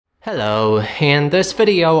Hello, in this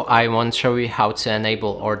video I want to show you how to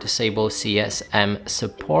enable or disable CSM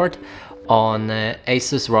support on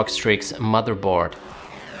Asus ROG STRIX motherboard.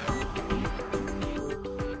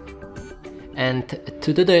 And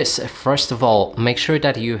to do this, first of all, make sure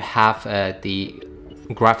that you have the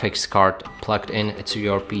graphics card plugged into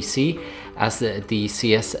your PC, as the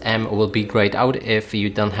CSM will be grayed out if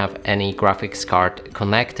you don't have any graphics card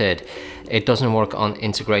connected. It doesn't work on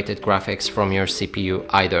integrated graphics from your CPU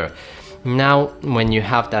either. Now, when you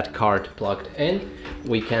have that card plugged in,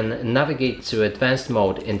 we can navigate to advanced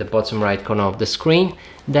mode in the bottom right corner of the screen.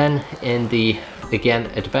 Then in the, again,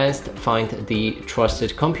 advanced, find the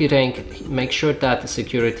trusted computing. Make sure that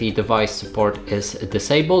security device support is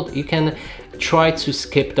disabled. You can try to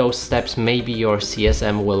skip those steps. Maybe your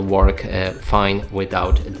CSM will work fine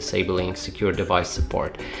without disabling secure device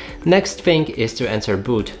support. Next thing is to enter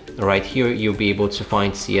boot. Right here you'll be able to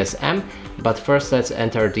find CSM, but first let's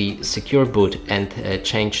enter the secure boot and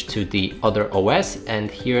change to the other OS,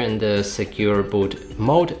 and here in the secure boot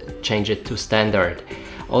mode change it to standard.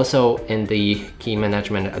 Also in the key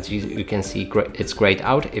management, as you can see, it's grayed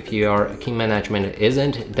out. If your key management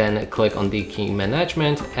isn't, then click on the key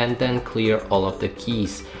management and then clear all of the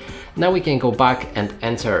keys. Now we can go back and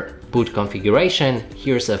enter boot configuration.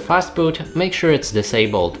 Here's a fast boot, make sure it's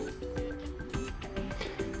disabled.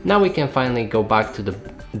 Now we can finally go back to the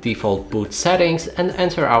default boot settings and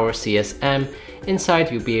enter our CSM.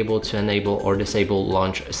 Inside you'll be able to enable or disable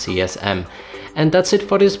launch CSM. And that's it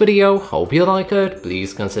for this video. Hope you like it.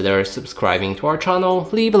 Please consider subscribing to our channel,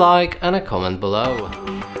 leave a like and a comment below.